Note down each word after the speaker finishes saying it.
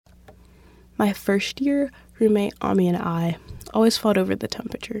My first year, roommate Ami and I always fought over the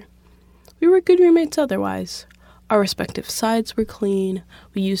temperature. We were good roommates otherwise. Our respective sides were clean,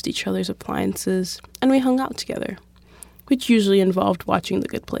 we used each other's appliances, and we hung out together, which usually involved watching The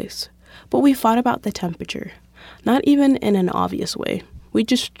Good Place. But we fought about the temperature, not even in an obvious way. We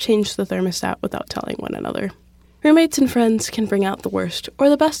just changed the thermostat without telling one another. Roommates and friends can bring out the worst or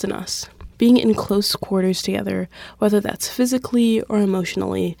the best in us. Being in close quarters together, whether that's physically or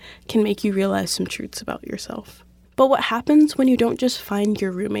emotionally, can make you realize some truths about yourself. But what happens when you don't just find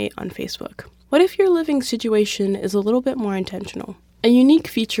your roommate on Facebook? What if your living situation is a little bit more intentional? A unique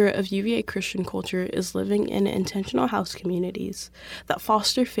feature of UVA Christian culture is living in intentional house communities that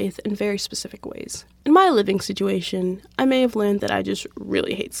foster faith in very specific ways. In my living situation, I may have learned that I just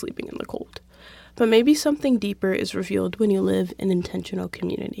really hate sleeping in the cold. But maybe something deeper is revealed when you live in intentional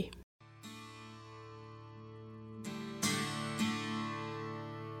community.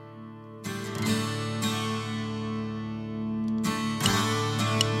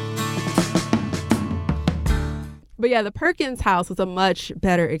 But yeah, the Perkins house was a much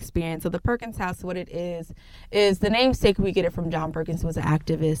better experience. So the Perkins house, what it is the namesake, we get it from John Perkins, who was an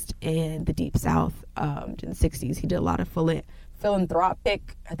activist in the Deep South in the 60s. He did a lot of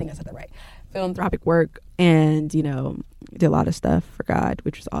philanthropic, I think I said that right, philanthropic work, and, did a lot of stuff for God,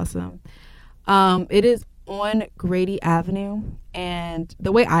 which was awesome. It is on Grady Avenue, and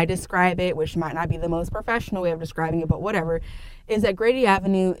the way I describe it, which might not be the most professional way of describing it, but whatever, is that Grady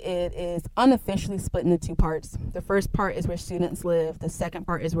Avenue, it is unofficially split into two parts. The first part is where students live. The second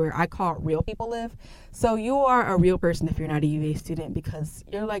part is where I call real people live. So you are a real person if you're not a UVA student, because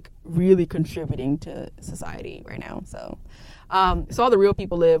you're really contributing to society right now. So all the real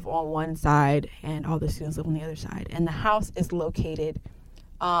people live on one side and all the students live on the other side. And the house is located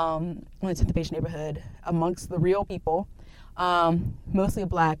in the 10th Page neighborhood amongst the real people, mostly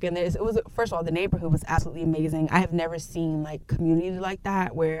Black. And first of all, the neighborhood was absolutely amazing. I have never seen community like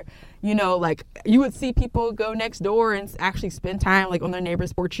that, where, you would see people go next door and actually spend time on their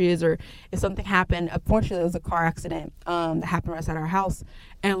neighbors' porches, or if something happened. Unfortunately, there was a car accident that happened right outside our house,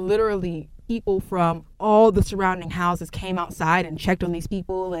 and literally people from all the surrounding houses came outside and checked on these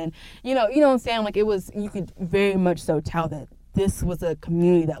people. And you know what I'm saying? You could very much so tell that this was a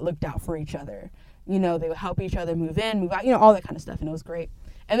community that looked out for each other. They would help each other move in, move out, all that kind of stuff. And it was great.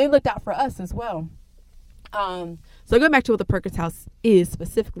 And they looked out for us as well. So going back to what the Perkins house is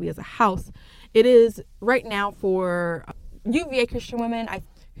specifically as a house, it is right now for UVA Christian women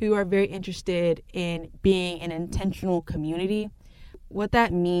who are very interested in being an intentional community. What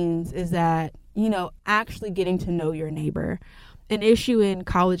that means is that, actually getting to know your neighbor. An issue in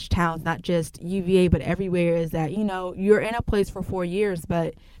college towns, not just UVA, but everywhere, is that, you're in a place for 4 years,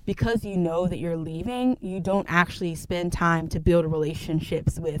 but because you know that you're leaving, you don't actually spend time to build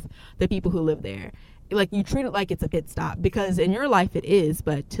relationships with the people who live there. You treat it like it's a pit stop, because in your life it is,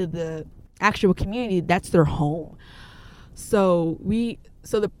 but to the actual community, that's their home. So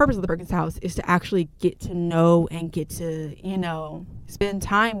the purpose of the Perkins house is to actually get to know and get to, spend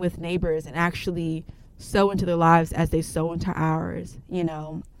time with neighbors and actually sow into their lives as they sow into ours,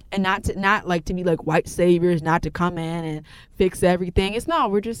 and not to be white saviors, not to come in and fix everything.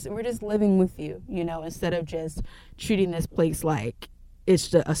 We're just living with you, instead of just treating this place like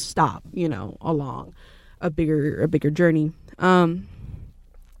it's a stop, along a bigger journey.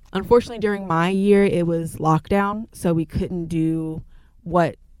 Unfortunately, during my year, it was lockdown, so we couldn't do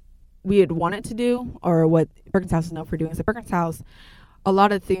what we had wanted to do, or what Perkins House is known for doing. So Perkins House, a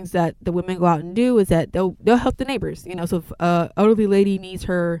lot of things that the women go out and do is that they'll help the neighbors. So if an elderly lady needs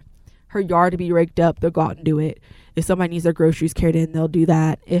her yard to be raked up, they'll go out and do it. If somebody needs their groceries carried in, they'll do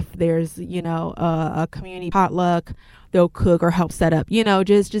that. If there's, a community potluck, they'll cook or help set up,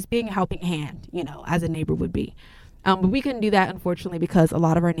 just being a helping hand, as a neighbor would be. But we couldn't do that, unfortunately, because a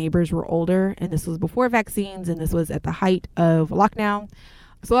lot of our neighbors were older, and this was before vaccines, and this was at the height of lockdown.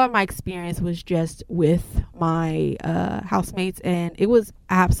 So a lot of my experience was just with my housemates, and it was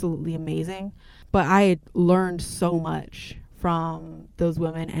absolutely amazing. But I had learned so much from those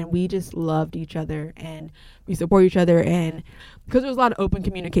women, and we just loved each other, and we support each other. And because there was a lot of open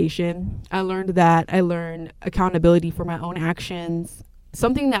communication, I learned accountability for my own actions.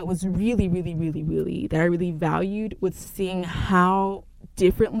 Something that was really, really, really, really, that I really valued was seeing how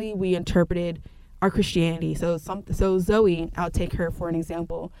differently we interpreted our Christianity. So Zoe, I'll take her for an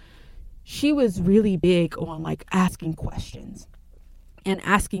example. She was really big on asking questions and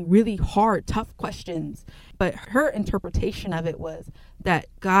asking really hard, tough questions. But her interpretation of it was that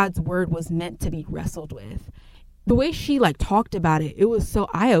God's word was meant to be wrestled with. The way she talked about it, it was so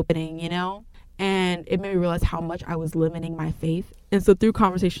eye-opening, and it made me realize how much I was limiting my faith And so through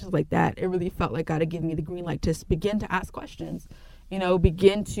conversations like that, it really felt like God had given me the green light to begin to ask questions,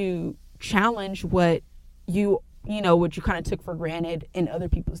 begin to challenge what what you kind of took for granted in other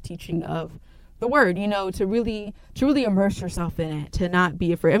people's teaching of the word, to really immerse yourself in it, to not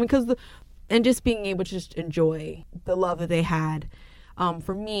be afraid. And just being able to just enjoy the love that they had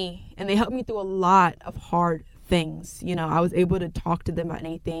for me. And they helped me through a lot of hard things. I was able to talk to them about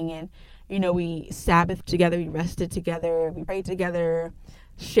anything. And, we Sabbathed together, we rested together, we prayed together,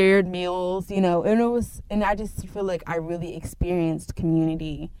 shared meals, and I just feel like I really experienced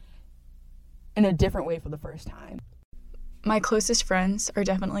community in a different way for the first time. My closest friends are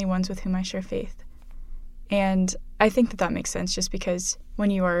definitely ones with whom I share faith. And I think that makes sense just because when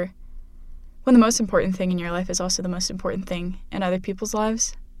the most important thing in your life is also the most important thing in other people's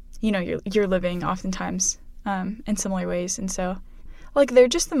lives, you're living oftentimes in similar ways. And so, they're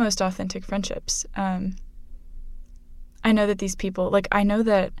just the most authentic friendships. I know that these people, I know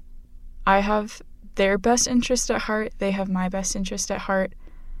that I have their best interest at heart. They have my best interest at heart.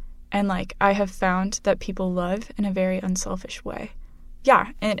 And, I have found that people love in a very unselfish way.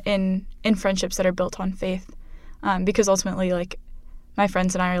 Yeah, and in friendships that are built on faith. Because ultimately, my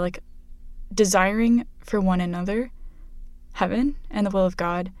friends and I are, desiring for one another heaven and the will of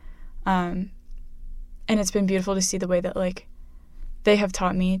God. And it's been beautiful to see the way that, they have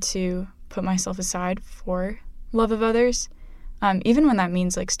taught me to put myself aside for love of others, even when that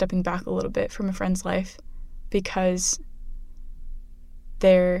means, stepping back a little bit from a friend's life because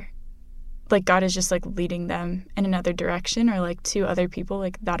they're, God is just, leading them in another direction or, to other people,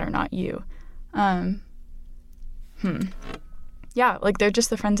 that are not you. Yeah, they're just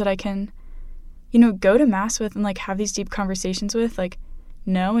the friends that I can, go to mass with and, have these deep conversations with,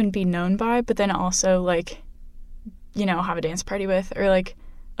 know and be known by, but then also, have a dance party with or,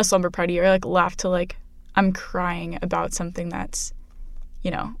 a slumber party or, laugh till, I'm crying about something that's,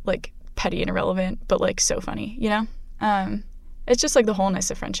 petty and irrelevant, but, so funny, It's just, the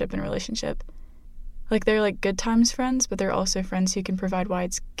wholeness of friendship and relationship. They're, good times friends, but they're also friends who can provide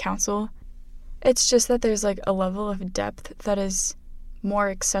wise counsel. It's just that there's, a level of depth that is more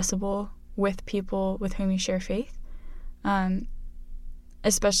accessible with people with whom you share faith,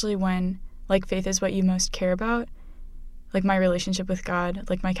 especially when, faith is what you most care about. My relationship with God,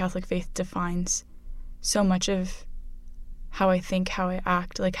 my Catholic faith defines so much of how I think, how I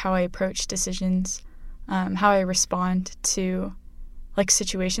act, how I approach decisions, how I respond to,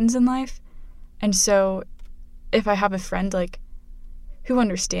 situations in life. And so if I have a friend, who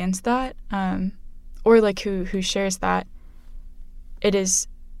understands that, or, who shares that, it's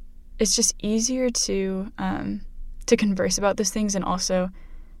just easier to converse about those things and also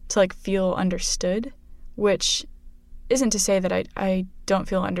to, feel understood, which isn't to say that I don't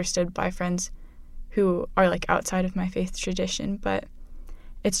feel understood by friends who are, outside of my faith tradition, but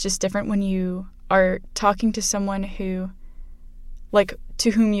it's just different when you are talking to someone who,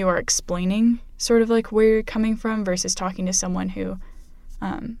 to whom you are explaining sort of, where you're coming from versus talking to someone who,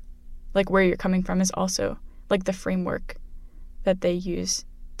 where you're coming from is also, the framework that they use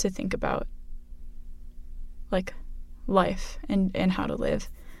to think about, life and how to live.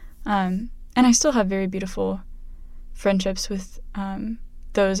 And I still have very beautiful friendships with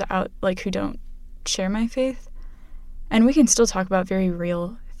those out who don't share my faith, and we can still talk about very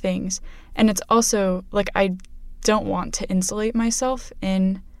real things. And it's also I don't want to insulate myself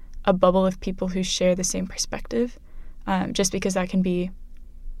in a bubble of people who share the same perspective, just because that can be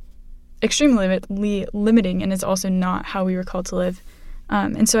extremely limiting, and it's also not how we were called to live.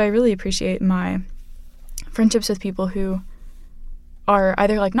 And so I really appreciate my friendships with people who are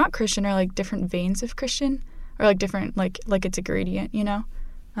either not Christian or different veins of Christian, or different it's a gradient,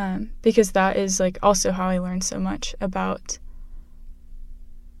 because that is also how I learned so much about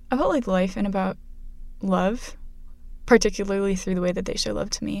life and about love, particularly through the way that they show love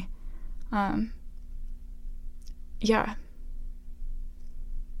to me. Yeah.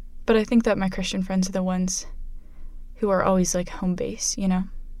 But I think that my Christian friends are the ones who are always home base,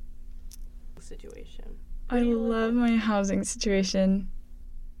 Situation. I love my housing situation.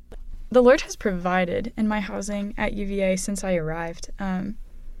 The Lord has provided in my housing at UVA since I arrived. I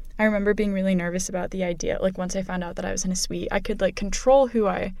remember being really nervous about the idea. Once I found out that I was in a suite, I could control who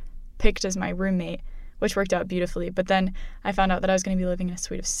I picked as my roommate, which worked out beautifully. But then I found out that I was going to be living in a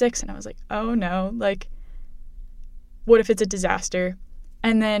suite of 6, and I was like, oh no, what if it's a disaster?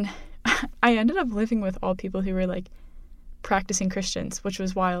 And then I ended up living with all people who were practicing Christians, which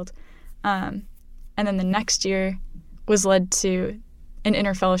was wild. And then the next year was led to an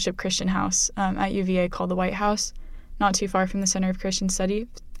interfellowship Christian house at UVA called the White House, not too far from the Center of Christian Study.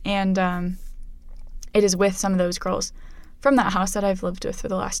 And it is with some of those girls from that house that I've lived with for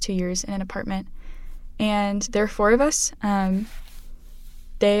the last 2 years in an apartment. And there are 4 of us.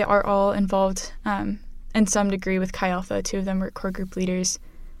 They are all involved in some degree with Chi Alpha. 2 of them were core group leaders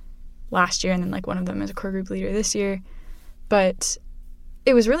last year, and then like one of them is a core group leader this year. But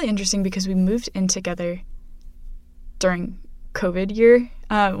it was really interesting because we moved in together during COVID year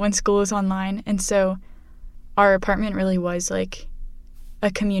when school was online. And so our apartment really was like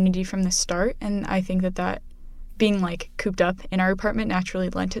a community from the start. And I think that being like cooped up in our apartment naturally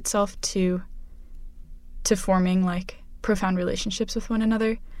lent itself to forming like profound relationships with one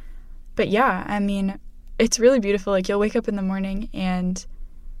another. But yeah, I mean, it's really beautiful. Like, you'll wake up in the morning and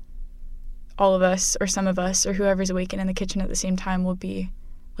all of us or some of us or whoever's awake and in the kitchen at the same time will be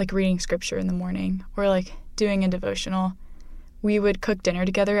like reading scripture in the morning or like doing a devotional. We would cook dinner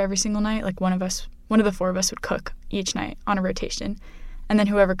together every single night. Like one of the 4 of us would cook each night on a rotation. And then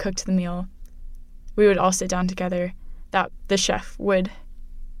whoever cooked the meal, we would all sit down together. That the chef would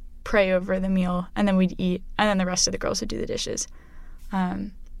pray over the meal, and then we'd eat, and then the rest of the girls would do the dishes.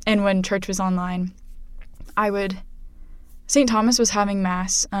 And when church was online, St. Thomas was having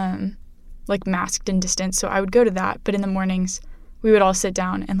mass, like masked and distanced, so I would go to that. But in the mornings, we would all sit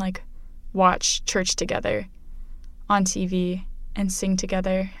down and like watch church together on TV and sing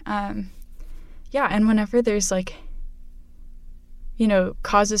together. Yeah, and whenever there's like, you know,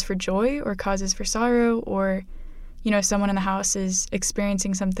 causes for joy or causes for sorrow, or, you know, someone in the house is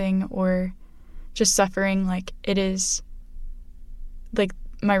experiencing something or just suffering, like, it is like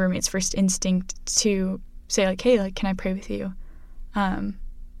my roommate's first instinct to say like, hey, like, can I pray with you?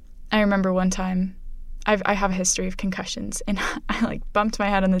 I remember one time I have a history of concussions, and I like bumped my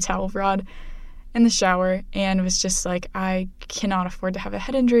head on the towel rod in the shower and was just like, I cannot afford to have a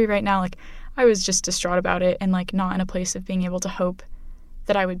head injury right now. Like, I was just distraught about it and like not in a place of being able to hope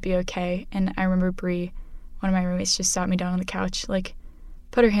that I would be okay. And I remember Bree, one of my roommates, just sat me down on the couch, like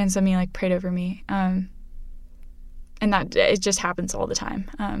put her hands on me, like prayed over me. And that it just happens all the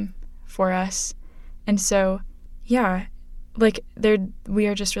time for us. And so, yeah, like we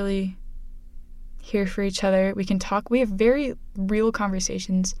are just really here for each other. We can talk. We have very real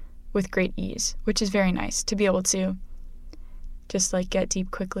conversations with great ease, which is very nice to be able to just like get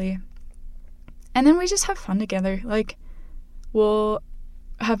deep quickly. And then we just have fun together. Like, we'll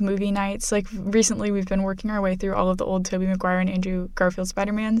have movie nights. Like, recently we've been working our way through all of the old Tobey Maguire and Andrew Garfield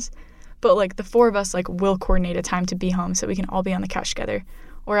Spider-Mans. But like the 4 of us like will coordinate a time to be home so we can all be on the couch together,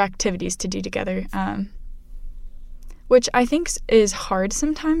 or activities to do together. Which I think is hard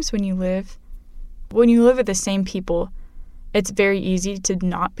sometimes when you live with the same people. It's very easy to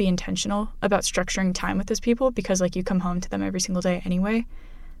not be intentional about structuring time with those people because like you come home to them every single day anyway.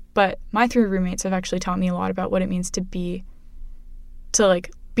 But my 3 roommates have actually taught me a lot about what it means to be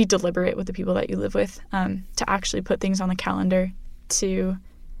deliberate with the people that you live with, to actually put things on the calendar, to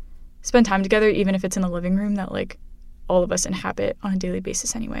spend time together, even if it's in the living room that like all of us inhabit on a daily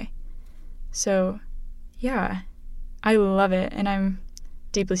basis anyway. So yeah, I love it, and I'm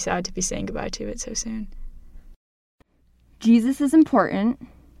deeply sad to be saying goodbye to it so soon. Jesus is important.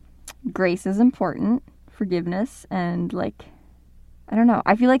 Grace is important. Forgiveness, and like, I don't know.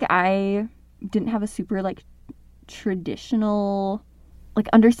 I feel like I didn't have a super like traditional like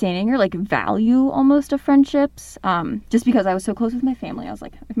understanding or like value almost of friendships, just because I was so close with my family. I was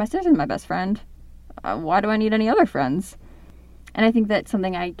like, if my sister's my best friend, why do I need any other friends? And I think that's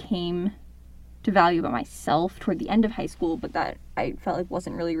something I came to value about myself toward the end of high school, but that I felt like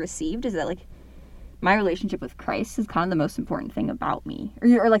wasn't really received, is that like my relationship with Christ is kind of the most important thing about me,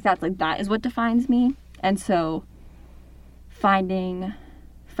 or like that is what defines me. And so finding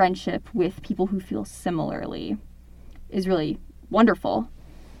friendship with people who feel similarly is really wonderful.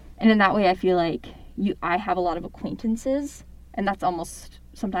 And in that way, I feel like I have a lot of acquaintances, and that's almost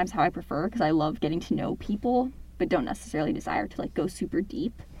sometimes how I prefer, because I love getting to know people, but don't necessarily desire to like go super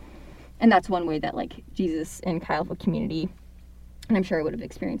deep. And that's one way that like Jesus in Chi Alpha community, and I'm sure I would have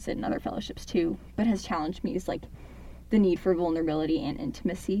experienced it in other fellowships too, but has challenged me, is like the need for vulnerability and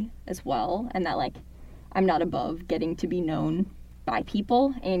intimacy as well, and that like I'm not above getting to be known by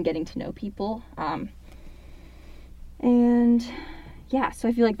people and getting to know people. And yeah, so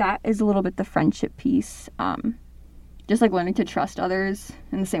I feel like that is a little bit the friendship piece. Just like learning to trust others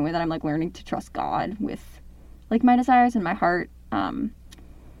in the same way that I'm like learning to trust God with like my desires and my heart. And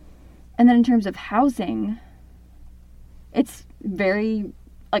then in terms of housing, it's very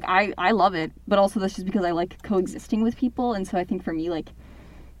like I love it, but also that's just because I like coexisting with people. And so I think for me, like,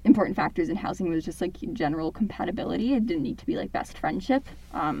 important factors in housing was just like general compatibility. It didn't need to be like best friendship.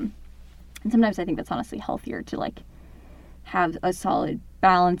 And sometimes I think that's honestly healthier to like have a solid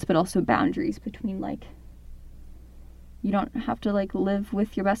balance, but also boundaries between like you don't have to like live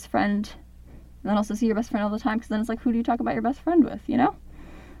with your best friend and then also see your best friend all the time, because then it's like, who do you talk about your best friend with, you know?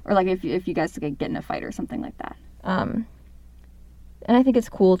 Or like if you guys like, get in a fight or something like that. And I think it's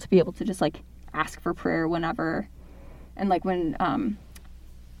cool to be able to just like ask for prayer whenever. And like when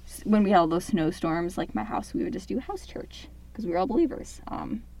we had all those snowstorms, like my house, we would just do house church because we were all believers.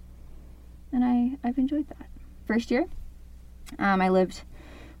 And I've enjoyed that. First year, I lived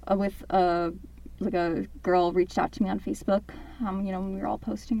with a girl reached out to me on Facebook, when we were all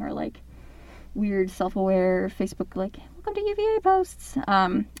posting our like weird self-aware Facebook like welcome to UVA posts,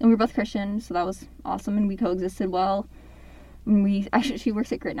 and we were both Christian, so that was awesome, and we coexisted well. And she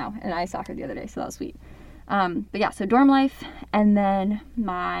works at Grit now, and I saw her the other day, so that was sweet. But yeah, so dorm life, and then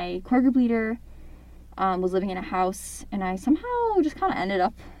my core group leader was living in a house, and I somehow just kind of ended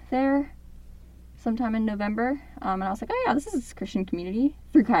up there sometime in November, and I was like, oh yeah, this is a Christian community,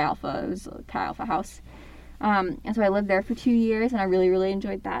 through Chi Alpha. It was a Chi Alpha house, and so I lived there for 2 years, and I really, really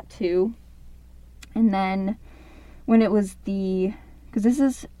enjoyed that too. And then when it was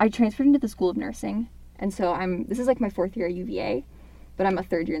because I transferred into the School of Nursing, and so this is like my 4th year at UVA, but I'm a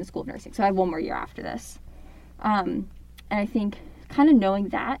 3rd year in the School of Nursing, so I have 1 more year after this. And I think kind of knowing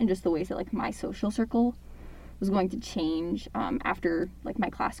that and just the ways that like my social circle was going to change after like my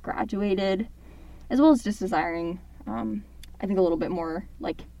class graduated, as well as just desiring, I think, a little bit more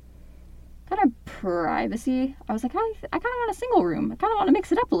like kind of privacy. I was like, I kind of want a single room. I kind of want to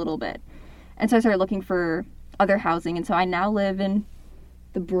mix it up a little bit. And so I started looking for other housing. And so I now live in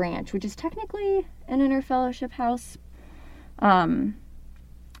the Branch, which is technically an interfellowship house. And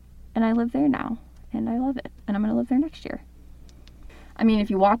I live there now, and I love it. And I'm going to live there next year. I mean, if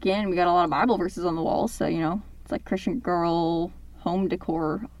you walk in, we got a lot of Bible verses on the walls. So, it's like Christian Girl, home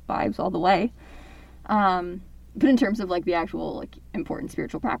decor vibes all the way. But in terms of like the actual like important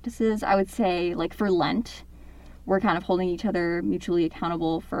spiritual practices, I would say like for Lent, we're kind of holding each other mutually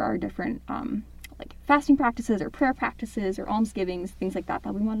accountable for our different like fasting practices or prayer practices or almsgivings, things like that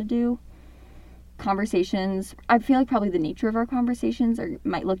we want to do. Conversations, I feel like probably the nature of our conversations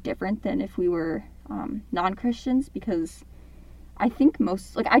might look different than if we were non-Christians, because I think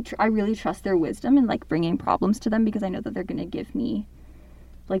most, like I really trust their wisdom in like bringing problems to them, because I know that they're going to give me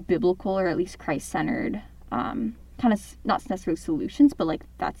like biblical or at least Christ-centered kind of, not necessarily solutions, but like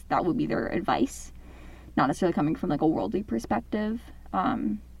that would be their advice, not necessarily coming from like a worldly perspective.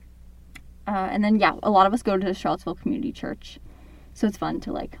 And then yeah, a lot of us go to Charlottesville Community Church, so it's fun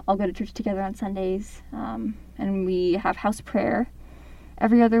to like all go to church together on Sundays, and we have house prayer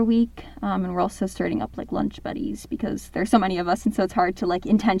every other week, and we're also starting up like lunch buddies because there's so many of us, and so it's hard to like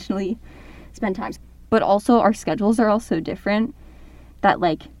intentionally spend time. But also our schedules are also different, that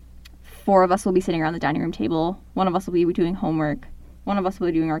like 4 of us will be sitting around the dining room table, 1 of us will be doing homework, 1 of us will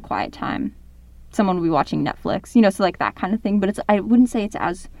be doing our quiet time, someone will be watching Netflix, so like that kind of thing. But I wouldn't say it's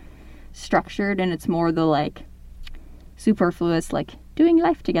as structured, and it's more the like superfluous like doing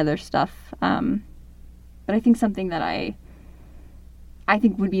life together stuff. But I think something that I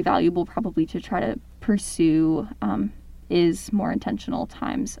think would be valuable probably to try to pursue is more intentional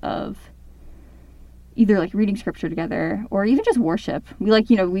times of either like reading scripture together or even just worship. We like,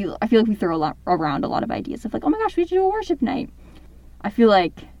 I feel like we throw around a lot of ideas of like, oh my gosh, we should do a worship night. I feel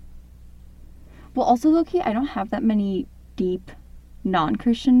like, well, also low-key, I don't have that many deep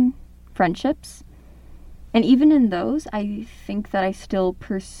non-Christian friendships. And even in those, I think that I still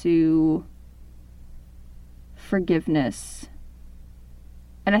pursue forgiveness.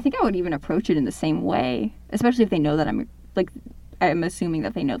 And I think I would even approach it in the same way, especially if they know that I'm assuming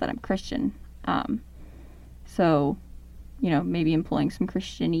that they know that I'm Christian. So, maybe employing some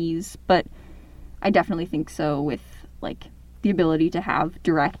Christianese, but I definitely think so with like the ability to have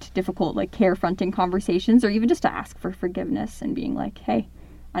direct, difficult, like care-fronting conversations, or even just to ask for forgiveness and being like, hey,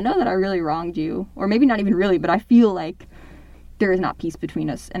 I know that I really wronged you, or maybe not even really, but I feel like there is not peace between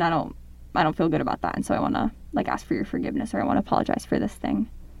us, and I don't feel good about that, and so I want to like ask for your forgiveness, or I want to apologize for this thing.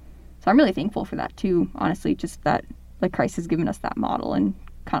 So I'm really thankful for that too, honestly, just that like Christ has given us that model and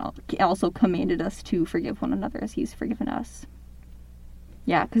kind of also commanded us to forgive one another as he's forgiven us.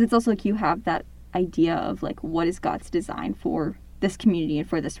 Yeah, because it's also like you have that idea of like what is God's design for this community and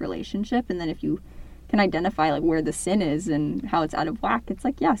for this relationship, and then if you can identify like where the sin is and how it's out of whack, it's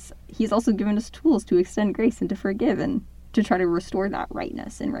like, yes, he's also given us tools to extend grace and to forgive and to try to restore that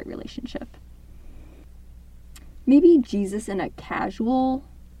rightness and right relationship. Maybe Jesus in a casual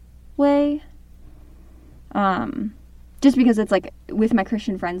way, just because it's like with my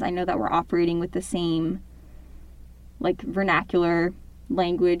Christian friends, I know that we're operating with the same like vernacular,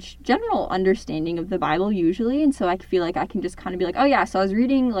 language, general understanding of the Bible usually, and so I feel like I can just kind of be like, oh yeah, so I was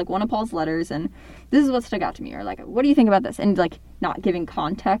reading like one of Paul's letters and this is what stuck out to me, or like, what do you think about this? And like not giving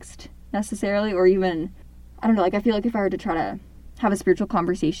context necessarily, or even, I don't know, like I feel like if I were to try to have a spiritual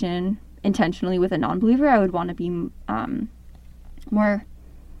conversation intentionally with a non-believer, I would want to be more,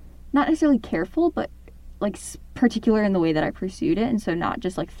 not necessarily careful, but like particular in the way that I pursued it, and so not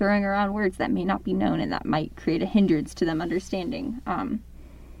just like throwing around words that may not be known and that might create a hindrance to them understanding. And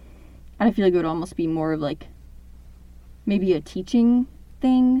I feel like it would almost be more of like maybe a teaching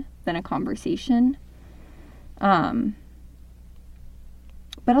thing than a conversation. But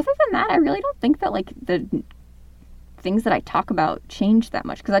other than that, I really don't think that like the things that I talk about change that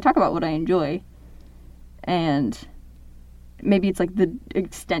much, because I talk about what I enjoy, and maybe it's like the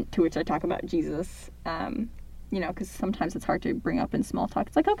extent to which I talk about Jesus, you know, because sometimes it's hard to bring up in small talk.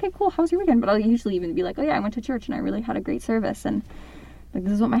 It's like, okay, cool, how's your weekend? But I'll usually even be like, oh yeah, I went to church and I really had a great service, and like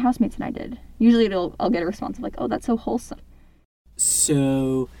this is what my housemates and I did. Usually I'll get a response of like, oh, that's so wholesome.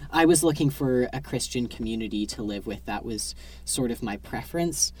 So I was looking for a Christian community to live with. That was sort of my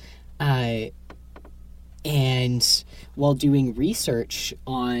preference. And while doing research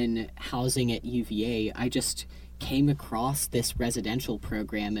on housing at UVA, I just came across this residential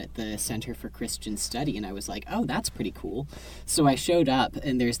program at the Center for Christian Study, and I was like, oh, that's pretty cool. So I showed up,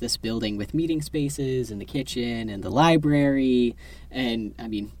 and there's this building with meeting spaces and the kitchen and the library, and I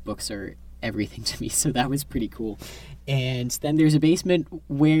mean, books are everything to me, so that was pretty cool. And then there's a basement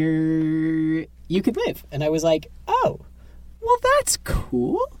where you could live, and I was like, oh, well, that's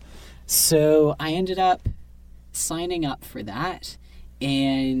cool. So I ended up signing up for that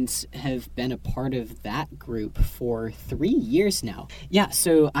and have been a part of that group for 3 years now. Yeah,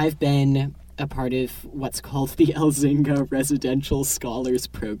 so I've been a part of what's called the Elzinga Residential Scholars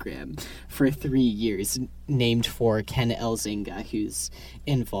Program for 3 years, named for Ken Elzinga, who's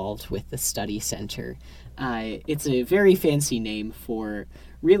involved with the study center. It's a very fancy name for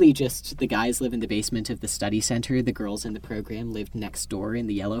really just the guys live in the basement of the study center. The girls in the program lived next door in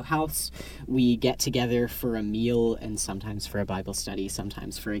the yellow house. We get together for a meal and sometimes for a Bible study,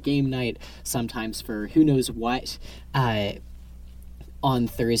 sometimes for a game night, sometimes for who knows what, on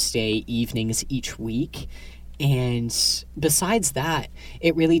Thursday evenings each week. And besides that,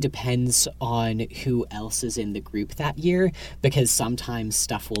 it really depends on who else is in the group that year, because sometimes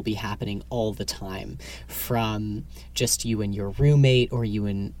stuff will be happening all the time, from just you and your roommate, or you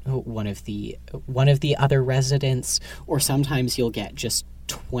and one of the other residents, or sometimes you'll get just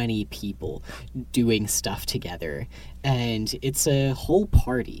 20 people doing stuff together, and it's a whole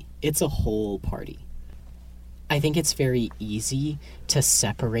party. It's a whole party. I think it's very easy to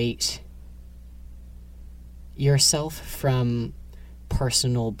separate yourself from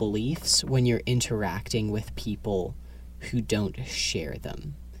personal beliefs when you're interacting with people who don't share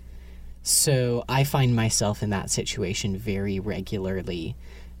them. So I find myself in that situation very regularly,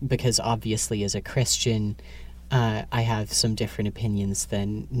 because obviously as a Christian, I have some different opinions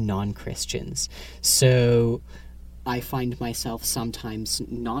than non-Christians. So I find myself sometimes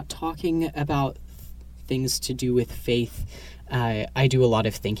not talking about things to do with faith. I do a lot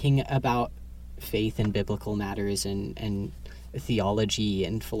of thinking about faith and biblical matters and theology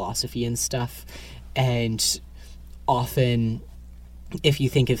and philosophy and stuff. And often, if you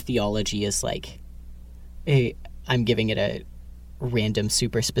think of theology as like, I'm giving it a random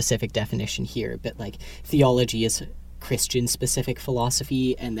super specific definition here, but like theology is Christian specific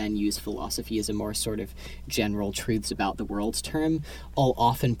philosophy, and then use philosophy as a more sort of general truths about the world term, I'll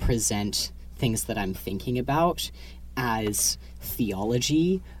often present things that I'm thinking about as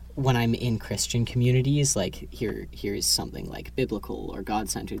theology when I'm in Christian communities. Like here's something like biblical or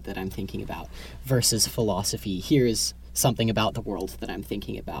God-centered that I'm thinking about, versus philosophy, here's something about the world that I'm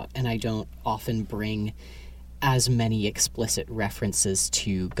thinking about. And I don't often bring as many explicit references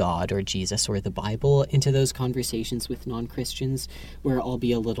to God or Jesus or the Bible into those conversations with non-Christians, where I'll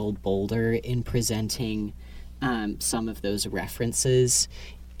be a little bolder in presenting some of those references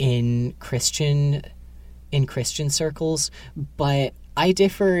in Christian circles. But I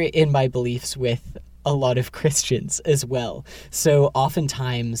differ in my beliefs with a lot of Christians as well. So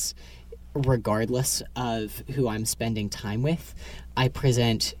oftentimes, regardless of who I'm spending time with, I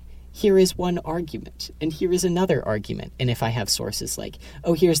present, here is one argument, and here is another argument. And if I have sources like,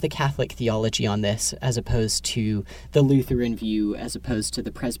 oh, here's the Catholic theology on this, as opposed to the Lutheran view, as opposed to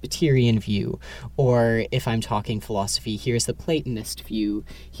the Presbyterian view, or if I'm talking philosophy, here's the Platonist view,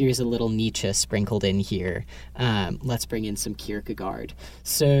 here's a little Nietzsche sprinkled in here, let's bring in some Kierkegaard.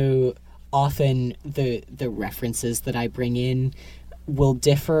 So often the references that I bring in will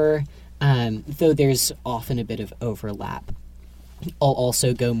differ, though there's often a bit of overlap. I'll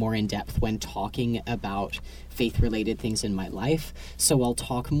also go more in depth when talking about faith-related things in my life. So I'll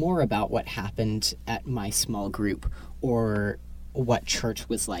talk more about what happened at my small group or what church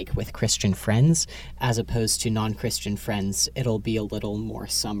was like with Christian friends, as opposed to non-Christian friends. It'll be a little more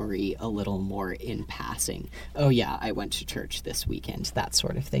summary, a little more in passing. Oh yeah, I went to church this weekend, that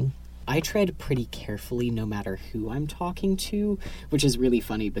sort of thing. I tread pretty carefully no matter who I'm talking to, which is really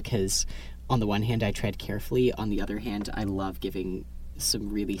funny because on the one hand I tread carefully, on the other hand I love giving some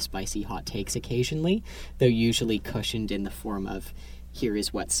really spicy hot takes occasionally, though usually cushioned in the form of here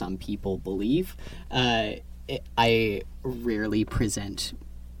is what some people believe. I rarely present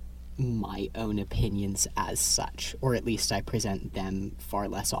my own opinions as such, or at least I present them far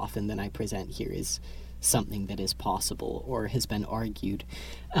less often than I present here is something that is possible or has been argued.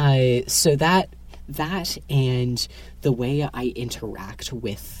 So that and the way I interact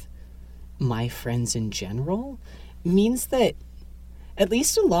with my friends in general means that at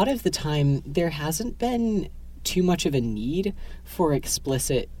least a lot of the time there hasn't been too much of a need for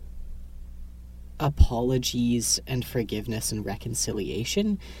explicit apologies and forgiveness and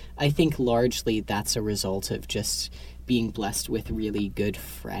reconciliation. I think largely that's a result of just being blessed with really good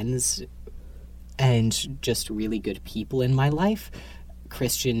friends and just really good people in my life,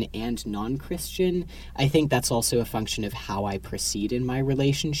 Christian and non-Christian. I think that's also a function of how I proceed in my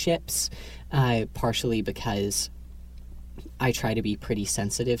relationships, partially because I try to be pretty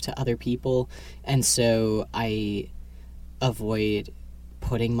sensitive to other people, and so I avoid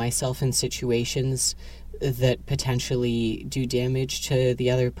putting myself in situations that potentially do damage to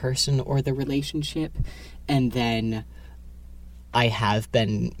the other person or the relationship. And then I have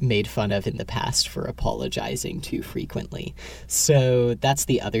been made fun of in the past for apologizing too frequently. So that's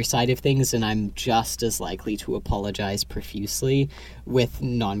the other side of things, and I'm just as likely to apologize profusely with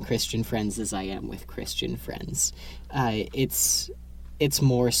non-Christian friends as I am with Christian friends. It's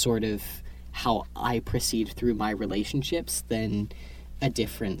more sort of how I proceed through my relationships than a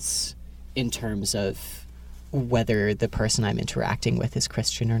difference in terms of whether the person I'm interacting with is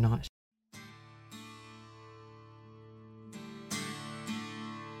Christian or not.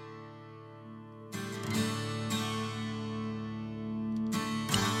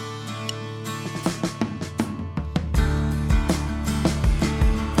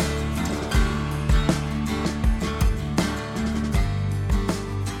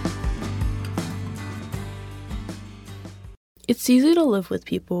 It's easy to live with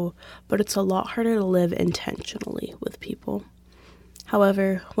people, but it's a lot harder to live intentionally with people.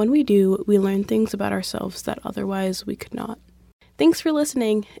 However, when we do, we learn things about ourselves that otherwise we could not. Thanks for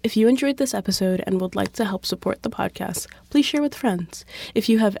listening. If you enjoyed this episode and would like to help support the podcast, please share with friends. If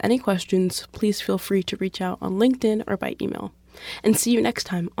you have any questions, please feel free to reach out on LinkedIn or by email. And see you next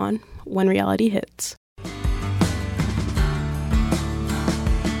time on When Reality Hits.